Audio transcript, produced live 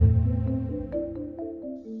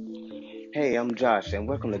Hey, I'm Josh, and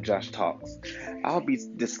welcome to Josh Talks. I'll be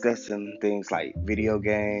discussing things like video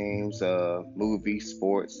games, movies,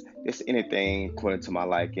 sports, just anything according to my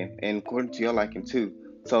liking and according to your liking too.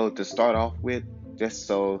 So, to start off with, just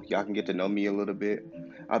so y'all can get to know me a little bit,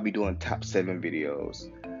 I'll be doing top seven videos.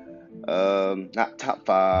 Not top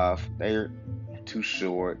five, they're too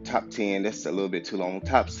short. Top 10, that's a little bit too long.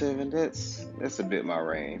 Top seven, that's a bit my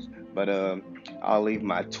range. But I'll leave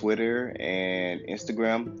my Twitter and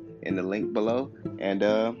Instagram in the link below. And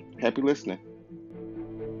happy listening.